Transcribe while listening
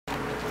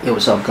Hey,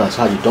 what's up, guys?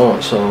 How you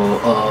doing? So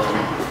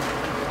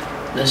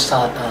let's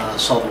start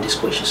solving this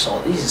question.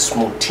 So this is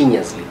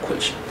simultaneously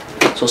equation.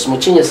 So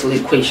simultaneously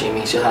equation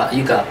means you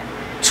got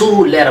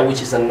two letters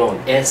which is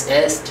unknown, S,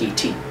 S, T,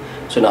 T.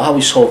 So now how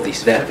we solve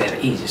this? Very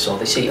easy. So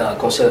they say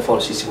consider the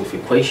following system of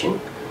equation.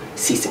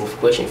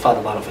 Find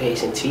the value of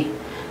S and T,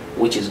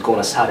 which is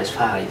gonna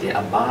satisfy the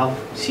above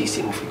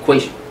system of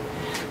equation.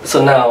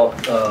 So now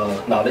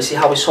let's see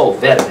how we solve.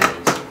 Very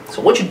easy.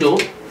 So what you do?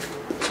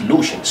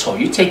 Solution. So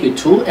you take your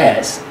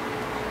 2s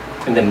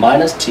and then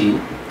minus t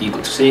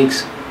equal to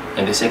 6,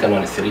 and the second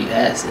one is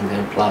 3s and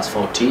then plus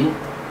 4t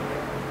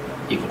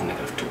equal to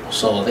 -2.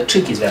 So the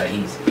trick is very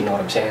easy, you know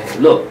what I'm saying?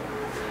 Look,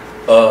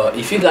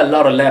 if you got a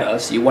lot of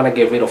letters, you want to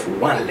get rid of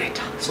one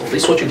letter. So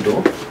this is what you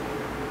do.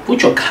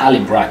 Put your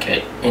curly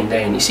bracket, and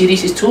then you see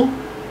this is 2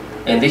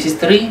 and this is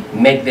 3,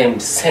 make them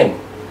the same.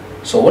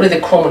 So what is the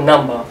common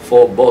number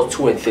for both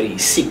 2 and 3?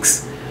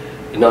 6.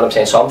 You know what I'm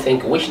saying? So I'm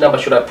thinking, which number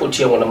should I put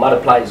here when I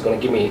multiply is going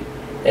to give me,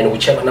 and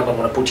whichever number I'm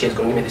going to put here is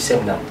going to give me the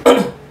same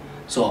number.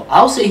 So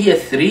I'll say here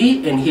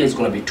 3 and here is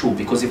going to be 2,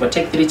 because if I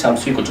take 3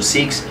 times 2 equal to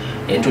 6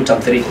 and 2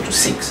 times 3 equal to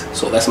 6.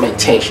 So that's my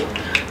intention.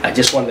 I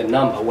just want the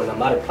number when I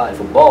multiply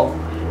for both,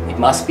 it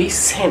must be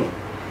same.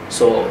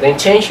 So the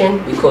intention,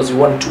 because you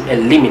want to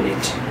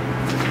eliminate.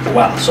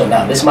 Wow, so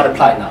now let's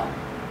multiply now.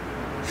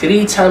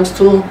 3 times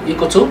 2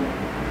 equal to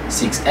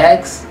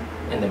 6x,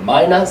 and then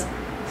minus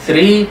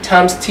 3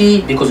 times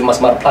t, because we must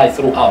multiply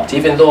throughout,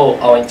 even though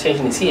our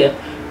intention is here,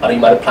 but we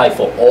multiply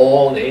for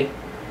all the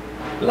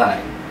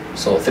line.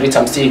 So 3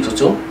 times t equals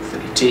to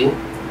 3t,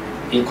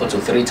 equal to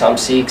 3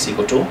 times 6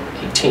 equal to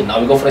 18.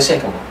 Now we go for the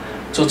second one.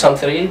 2 times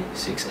 3,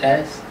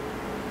 6s,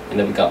 and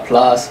then we got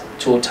plus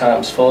 2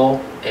 times 4,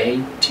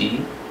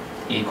 8t,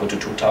 equal to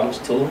 2 times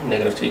 2,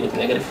 -2 equal to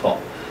 -4.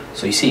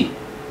 So you see,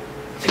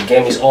 the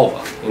game is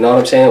over. You know what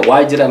I'm saying?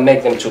 Why did I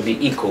make them to be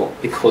equal?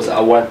 Because I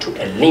want to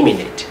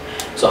eliminate.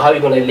 So how are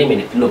you going to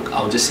eliminate? Look,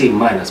 I'll just say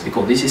minus,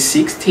 because this is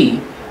 6t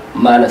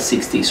minus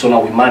 6t. So now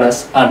we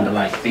minus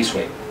underline this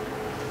way,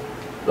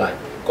 like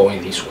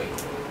going this way.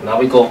 Now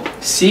we go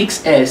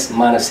 6s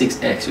minus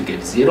 6x, you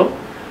get 0.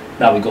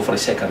 Now we go for the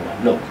second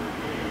one. Look,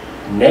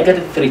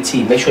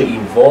 -3t, make sure you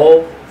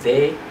involve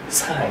the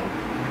sign.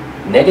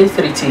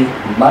 -3t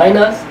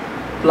minus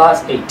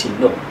plus 18.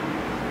 Look,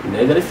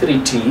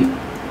 -3t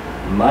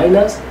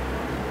minus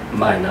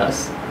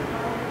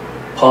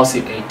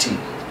positive 8t,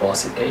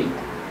 positive 8.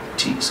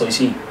 So you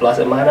see, plus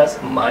and minus,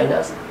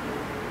 minus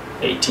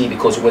 8t,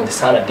 because when the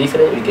signs are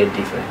different, we get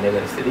different,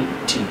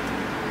 -3t.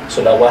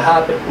 So now what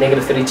happened?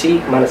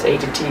 -3t minus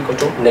 80t equal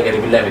to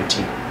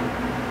 -11t.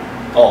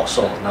 Oh,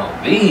 so now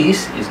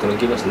this is going to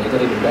give us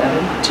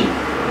 -11t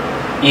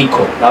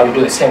equal. Now we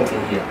do the same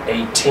thing here.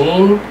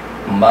 18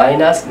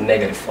 minus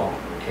 -4.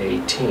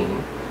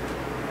 18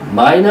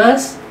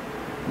 minus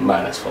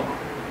 -4.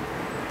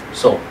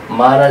 So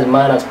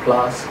minus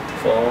plus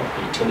 4,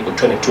 18 equal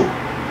to 22.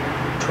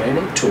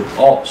 22.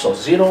 Oh, so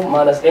 0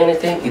 minus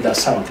anything, it does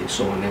something.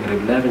 So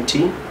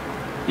 -11t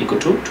equal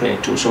to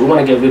 22. So we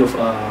want to get rid of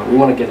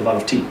the value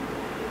of t.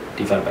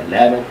 Divided by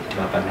 11,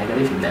 divided by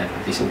 -11.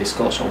 This in this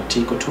goes, so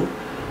t equal to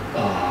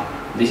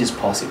this is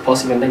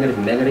positive and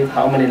negative.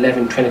 How many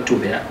 11? 22.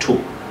 There are 2.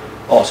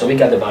 Oh, so we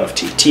got the value of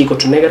t. T equal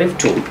to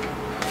 -2.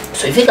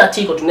 So if you got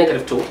t equal to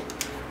 -2,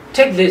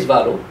 take this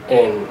value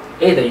and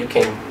either you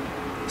can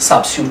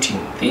substitute in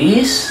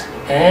this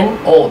and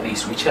all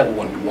these, whichever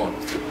one you want,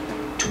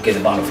 to get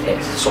the value of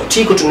s. So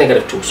t equal to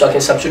 -2. So I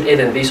can substitute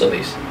either in this or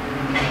this.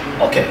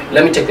 Okay,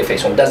 let me take the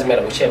first one. Doesn't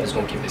matter, whichever is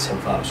going to give the same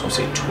value. So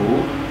say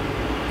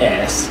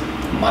 2s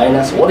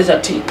minus, what is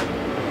that t?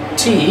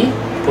 T,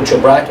 put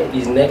your bracket,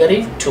 is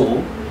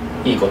 -2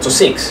 equal to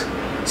 6.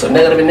 So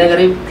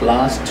negative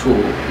plus 2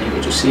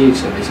 equal to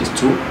 6, and this is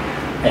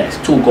 2s.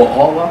 2 go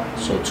over,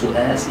 so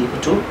 2s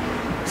equal to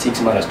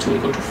 6 minus 2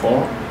 equal to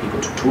 4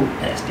 equal to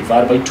 2s.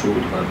 Divided by 2,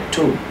 divided by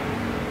 2.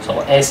 So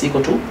s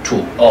equal to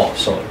 2. Oh,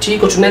 so t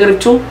equal to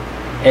 -2,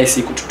 s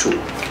equal to 2.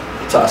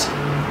 It's awesome.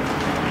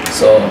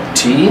 So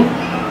t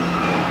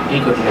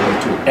equal to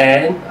 -2,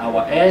 and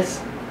our s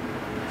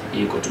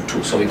equal to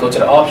 2. So we go to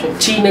the option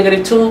t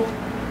 -2.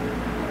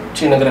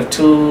 T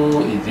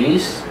 -2 is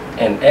this,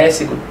 and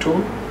s equal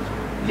to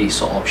this.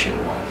 So option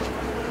 1.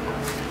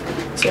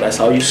 So that's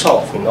how you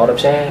solve. You know what I'm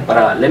saying?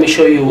 But let me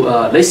show you.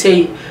 Let's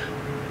say,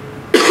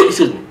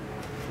 excuse me.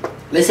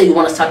 Let's say you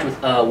want to start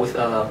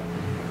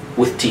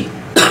with t.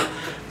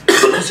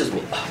 Excuse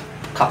me,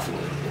 coughing a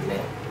little bit,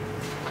 man.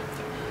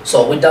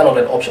 So we're done on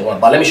option 1,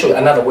 but let me show you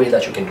another way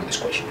that you can do this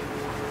question.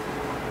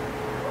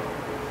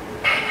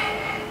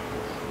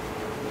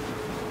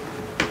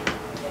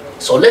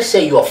 So let's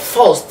say you are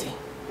forced.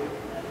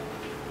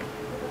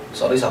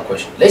 So this is our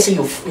question. Let's say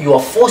you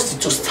are forced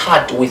to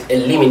start with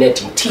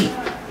eliminating t.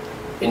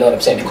 You know what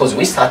I'm saying? Because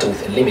we started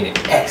with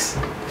eliminating s.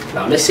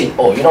 Now let's say,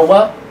 oh, you know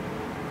what?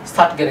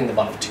 Start getting the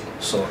value of t.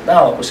 So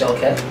now I could say,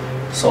 okay.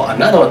 So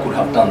another one could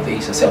have done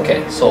this and say,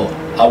 okay, so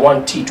I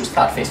want t to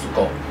start first to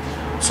go.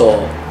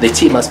 So the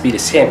t must be the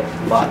same,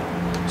 but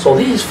so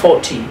this is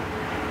 4t.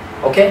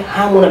 Okay,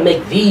 I'm gonna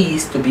make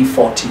these to be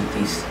 4t.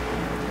 This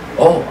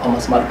Oh, I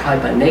must multiply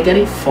by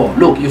 -4.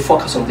 Look, you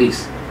focus on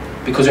this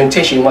because your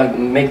intention you want to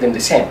make them the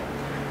same.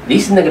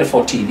 This is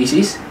 -4t. This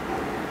is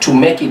to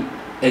make it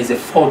as a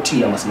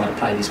 4t. I must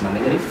multiply this by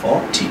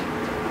 -4t.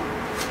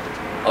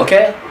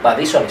 Okay, but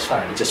this one is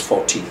fine. It's just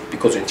 4t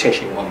because your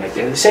intention you want to make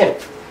them the same.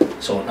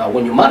 So now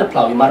when you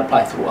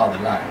multiply throughout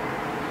the line.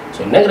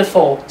 So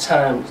 -4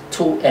 times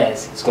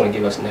 2s is going to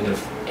give us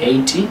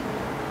 -80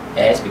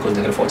 s because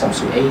 -4 times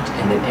 2 8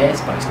 and then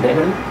s, but it's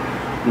negative.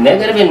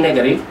 Negative and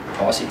negative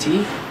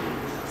positive.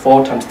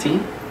 4 times t,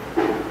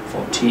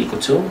 4t equal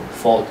to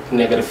 4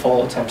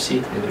 -4 times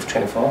c,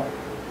 -24.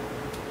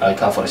 I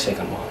count for the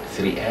second one,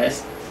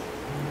 3s,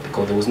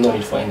 because there was no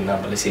need for any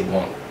number. Let's say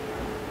 1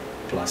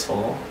 plus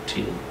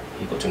 4t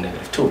equal to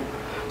 -2.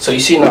 So you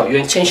see now your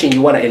intention,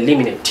 you want to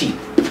eliminate t.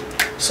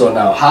 So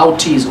now how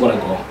t is going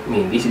to go? I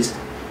mean, this is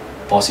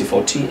positive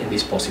 4t and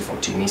this positive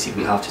 4t means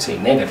we have to say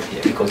negative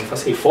here, because if I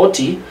say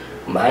 4t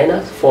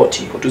minus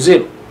 4t equal to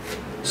 0.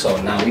 So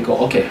now we go,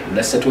 okay,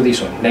 let's start with this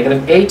one.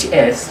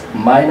 -8s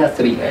minus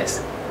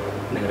 3s.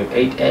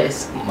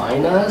 -8s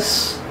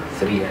minus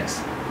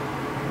 3s.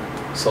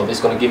 So this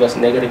is going to give us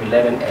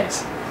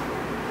 -11s.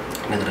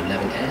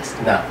 -11s.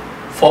 Now,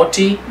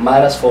 40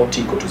 minus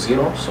 40 equal to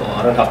 0. So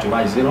I don't have to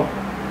write 0.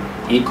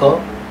 Equal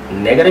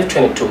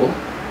 -22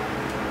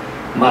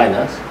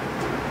 minus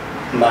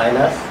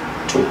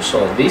 2.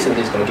 So this and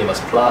this is going to give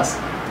us plus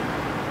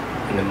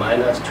and then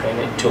minus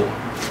 22.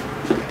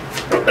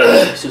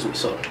 Excuse me,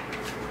 sorry.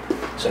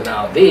 So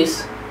now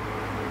this,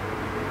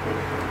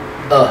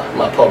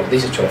 my problem,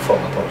 this is 24,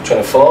 my problem.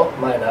 24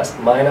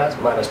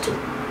 minus 2.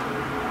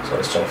 So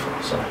it's 24,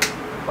 sorry,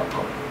 my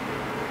problem.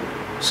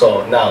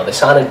 So now the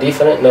sign is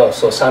different, no,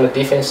 so sign is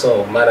different,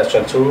 so minus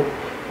 22,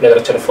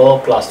 -24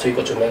 plus 2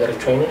 equal to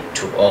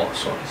 -22. Oh,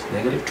 so it's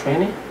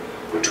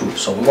 -22.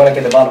 So we want to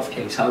get the value of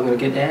x. How are we going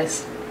to get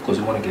s? Because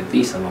we want to get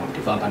this along,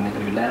 divide by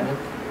 -11,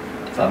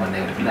 divide by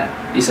 -11.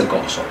 This is a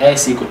goal, so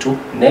s equal to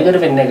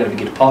negative and negative, we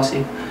get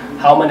positive.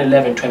 How many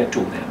 11,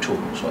 22? There are 2.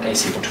 So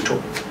s equal to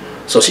 2.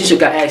 So since you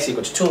got s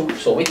equal to 2,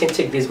 so we can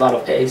take this value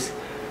of s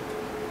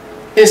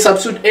and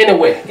substitute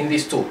anywhere in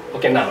these 2.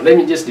 Okay, now let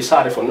me just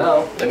decide it for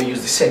now. Let me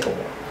use the second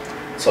one.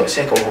 So the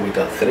second one we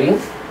got 3.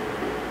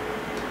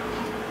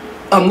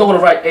 I'm not gonna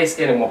write s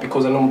anymore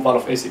because I know the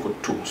value of s equal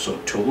to 2. So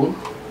 2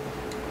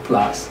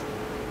 plus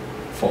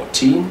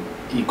 14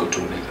 equal to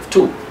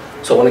 -2.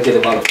 So I want to get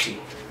the value of t.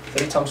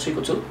 3 times 2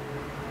 equal to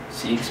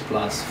 6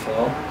 plus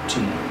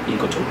 4t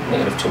equal to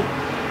 -2.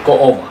 Go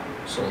over.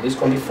 So this is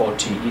going to be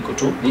 4t equal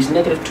to this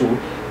 -2.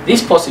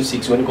 This positive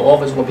 6, when you go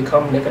over, it's going to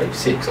become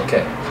 -6.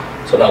 Okay.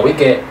 So now we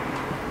get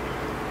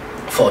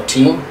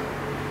 14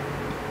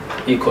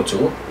 equal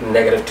to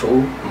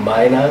 -2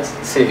 minus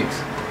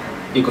 6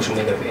 equal to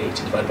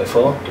 -8. Divided by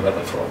 4, divided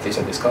by 4. This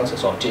and this cancel.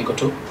 So t equal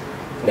to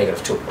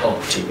 -2. Oh,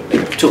 t equal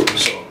to -2.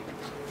 So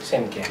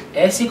same again.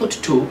 S equal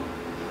to 2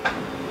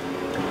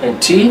 and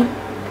t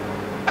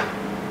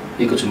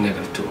equal to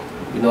 -2.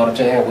 You know what I'm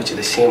saying? Which is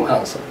the same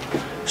answer.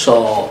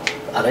 So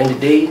at the end of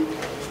the day,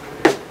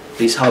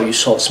 this is how you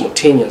solve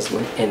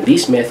simultaneously, and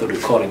this method we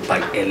call it by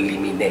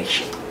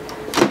elimination.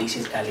 This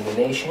is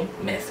elimination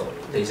method.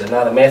 There's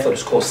another method,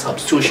 it's called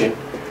substitution.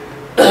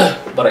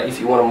 But if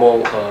you want more,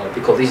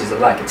 because this is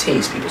like a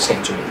taste, people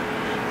saying to me,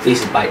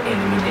 this is by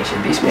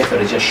elimination. This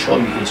method is just show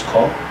you it's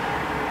called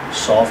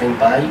solving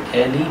by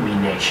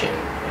elimination.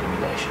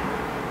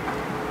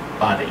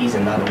 But there is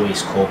another way,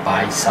 it's called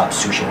by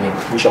substitution,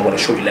 which I'm going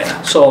to show you later.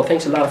 So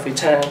thanks a lot for your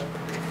time.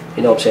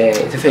 You know what I'm saying?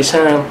 It's the first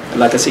time,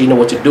 like I said, you know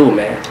what to do,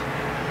 man.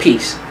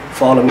 Peace.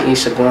 Follow me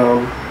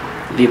Instagram,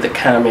 leave the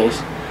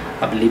comments.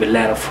 I believe you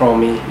learn from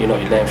me. You know,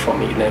 you learn from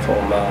me. You learn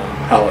from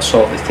how I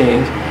solve the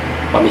things,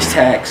 my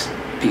mistakes.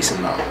 Peace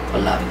and love. I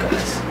love you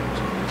guys.